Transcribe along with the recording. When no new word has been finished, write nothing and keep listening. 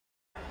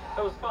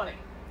That was funny.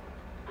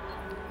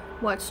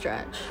 What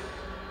stretch?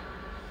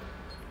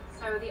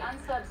 So the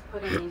unsubs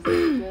put in these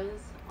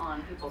images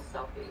on people's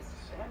selfies.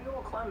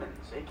 Samuel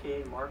Clemens,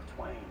 aka Mark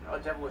Twain, a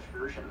devilish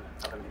version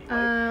of him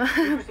anyway.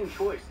 Interesting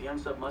choice. The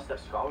unsub must have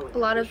scholarly. A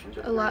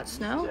lot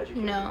snow?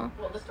 No.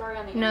 Well, the story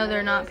on the no,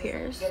 they're not is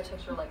pierced. You get a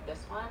picture like this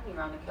one,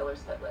 you're on the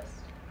killer's hit list.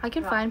 I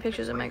can find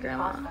pictures of my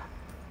grandma.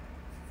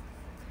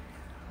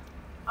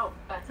 Oh,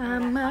 that's the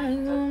next line.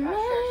 It's a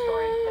shared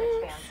story that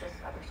expands this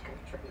others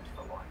contribute to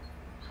the lore.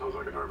 Sounds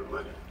like an urban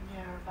legend.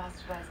 Yeah, or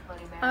bastardized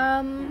Bloody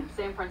Mary.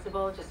 Same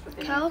principle, just with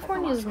the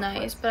California's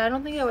nice, but I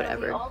don't think I would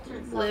ever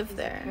live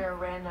there. Here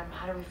random.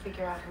 How do we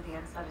figure out who the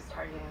unsub is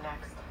targeting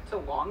next? It's a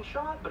long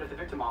shot, but if the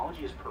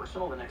victimology is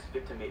personal, the next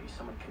victim may be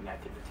someone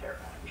connected to Tara.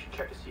 We should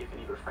check to see if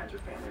any of her friends or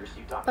family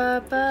received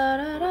documents.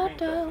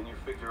 Can you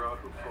figure out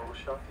who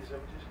photoshopped these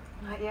images?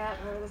 Not yet.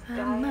 Whoever this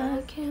guy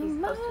is,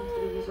 he's posting to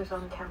the user's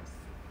own accounts.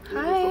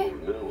 Hi.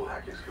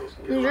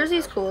 New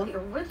Jersey's cool. The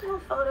original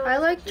photos I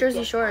like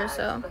Jersey Shore,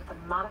 so. But the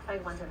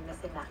modified ones are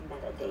missing that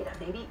metadata.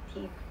 Maybe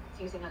he's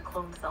using a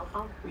cloned cell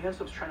phone. The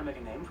unsub's trying to make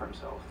a name for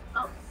himself.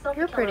 Oh,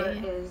 You're pretty.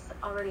 Is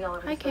already all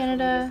over Hi, social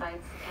Canada. media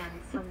sites, and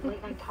some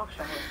late night talk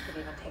show hosts have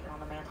even taken on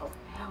the mantle.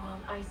 Yeah, well,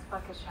 Ice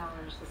Bucket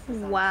Challenge. This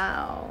is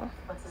Wow.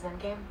 What's his end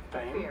game?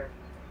 Fame? Fear.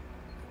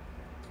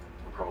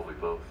 Probably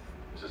both.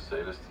 He's a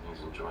sadist and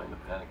he's enjoying the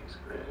panic he's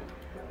creating.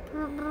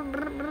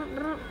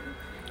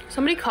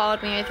 Somebody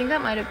called me. I think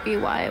that might be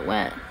why it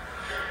went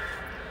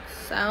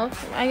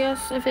south, I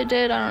guess. If it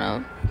did, I don't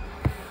know.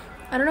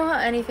 I don't know how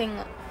anything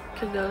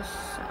could go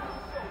south.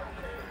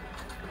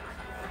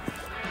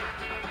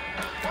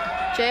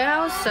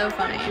 J-Howe is so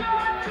funny.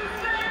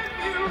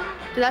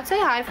 Did that say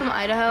hi from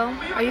Idaho?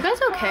 Are you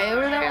guys okay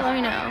over there? Let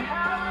me know.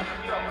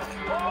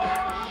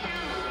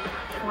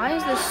 Why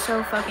is this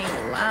so fucking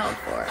loud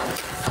for?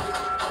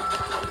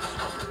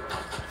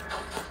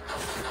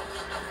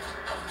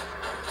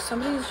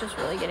 Somebody's just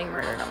really getting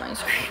murdered on my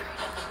screen.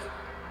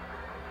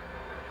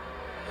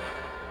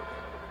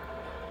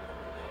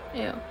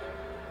 Ew.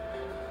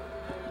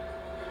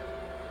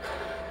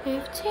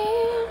 If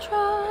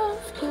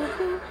teardrops could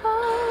be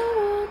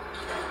watered.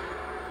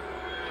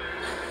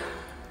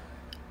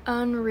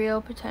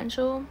 Unreal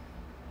potential.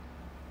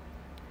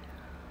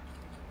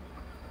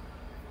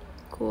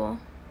 Cool.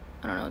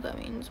 I don't know what that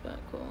means, but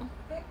cool.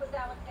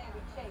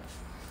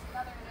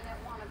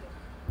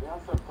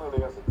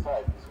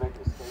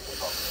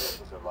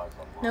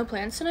 No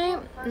plans tonight?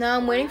 No,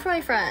 I'm waiting for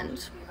my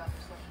friend.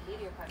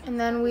 And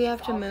then we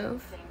have to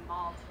move.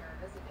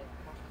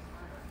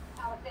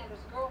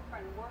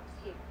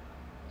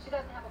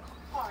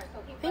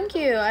 Thank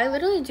you. I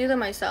literally do them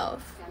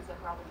myself.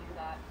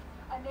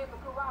 A neighbor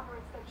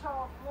corroborates that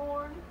Charles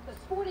Warren, the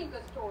sporting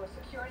goods store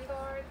security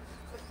guard,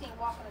 was seen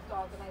walking his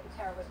dog the night the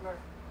terror was murdered.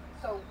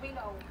 So we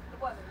know it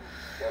wasn't him.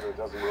 Heather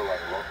doesn't realize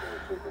locally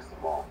frequents the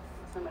mall.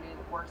 Somebody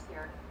that works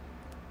here.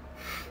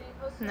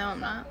 No, I'm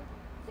not.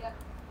 Yep.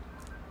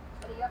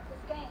 But he upped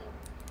his game.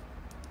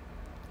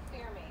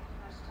 Fear me.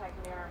 Hashtag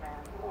mirror man.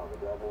 Oh, the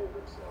guy named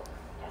himself.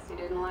 Guess he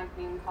didn't like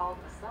being called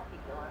the selfie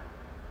killer.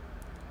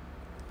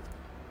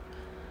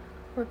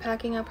 We're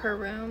packing up her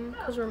room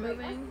because we're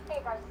moving.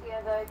 Hey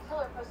Garcia, the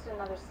killer posted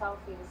another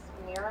selfie.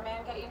 Does Mirror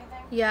Man get you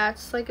anything? Yeah,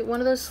 it's like one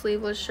of those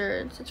sleeveless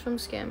shirts. It's from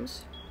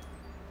Skims.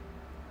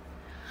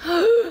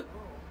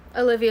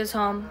 Olivia's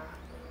home.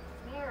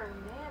 Mirror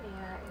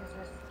Mania is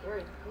a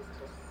scary place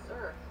to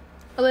surf.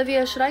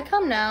 Olivia, should I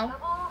come now? And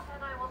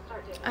I will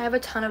start dating. I have a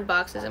ton of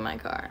boxes in my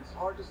car. It's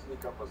hard to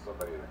sneak up on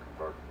somebody in a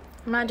convertible.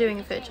 I'm not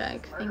doing a fit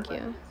check. Thank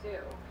you.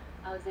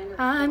 Alexander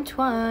I'm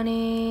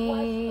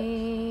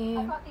 20.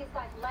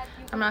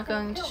 I'm not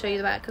going to show you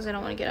the back because I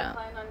don't want to get out.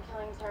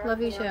 Love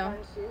you too.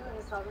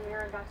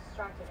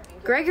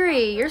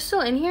 Gregory, you're still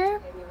in here?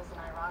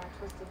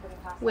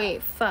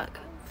 Wait, fuck.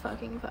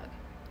 Fucking fuck.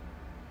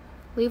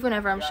 Leave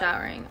whenever I'm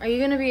showering. Are you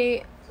gonna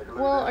be...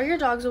 Well, are your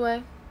dogs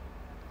away?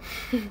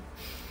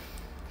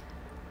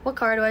 What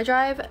car do I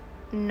drive?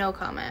 No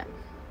comment.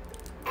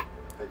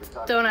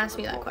 Don't ask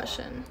me that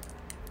question.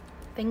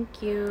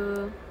 Thank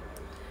you.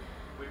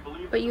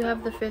 But you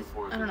have the fifth...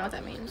 I don't know what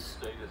that means.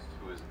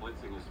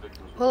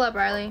 Pull up,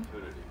 Riley.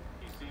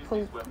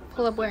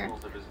 Pull up where?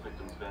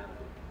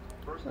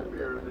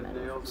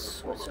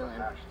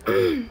 Switzerland.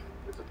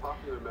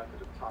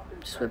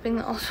 Just whipping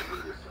the ulcer.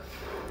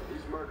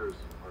 These murders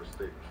are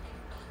statements.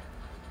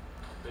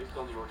 Based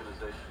on the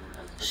organization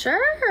and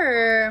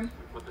Sure. we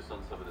put this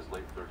on some of his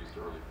late 30s to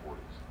early 40s.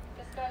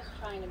 This guy's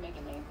trying to make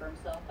a name for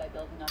himself by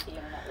building up the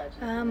internet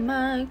legend.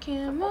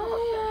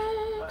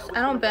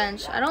 I don't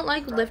bench. I don't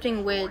like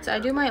lifting weights. I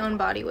do my own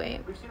body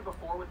weight. We've seen it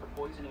before with the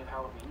poisoning of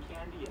Halloween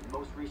candy and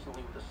most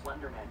recently with the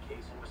Slender Man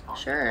case in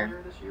Wisconsin Sure.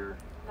 earlier this year.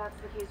 That's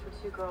the case where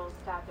two girls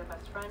stabbed their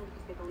best friend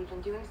because they believed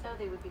in doing so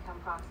they would become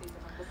proxies of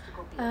a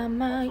mystical being.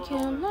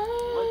 Nelson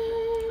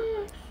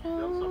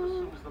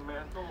assumes the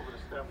mantle of an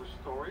established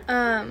story,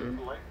 life in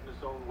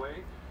his own way,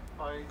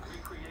 by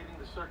recreating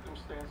the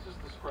circumstances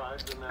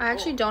described in that I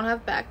actually book. don't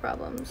have back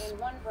problems. In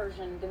one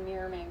version, the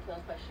mirror man kills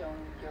by showing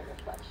your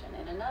reflection.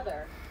 In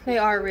another, They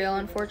are real,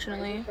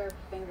 unfortunately. razor-sharp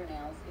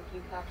fingernails if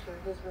you capture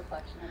his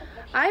reflection in a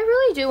picture. I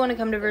really do want to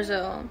come to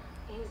Brazil.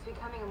 He's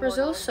becoming immortal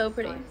Brazil's as so the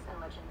pretty. stories and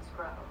legends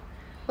grow.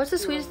 What's the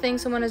sweetest thing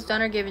someone has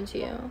done or given to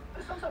you?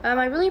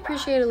 I really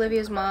appreciate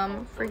Olivia's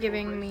mom for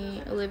giving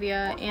me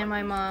Olivia and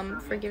my mom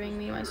for giving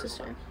me my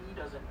sister. He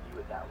doesn't view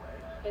it that way.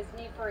 His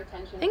need for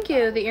attention. Thank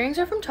you. The earrings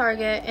are from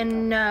Target,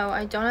 and no,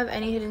 I don't have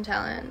any hidden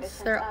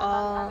talents. They're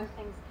all...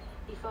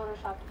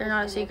 They're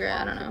not a secret,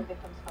 I don't know.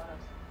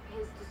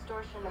 His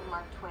distortion of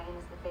Mark Twain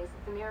as the face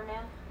of the mirror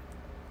man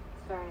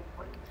is very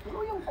important.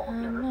 William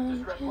Faulkner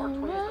described Mark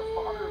Twain as the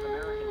father of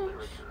American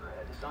literature.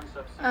 His son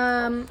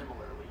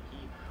similarly,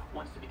 he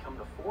wants to become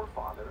the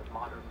forefather of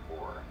modern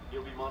war.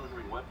 He'll be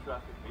monitoring web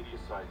traffic, media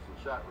sites,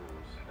 and chat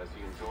rooms as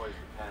he enjoys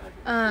the panic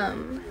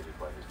created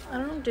by his I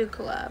don't do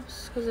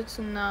collabs, because it's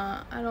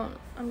not,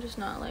 I'm just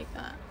not like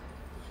that.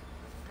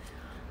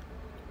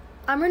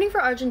 I'm rooting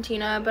for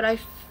Argentina, but I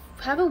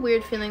have a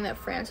weird feeling that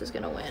France is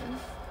gonna win.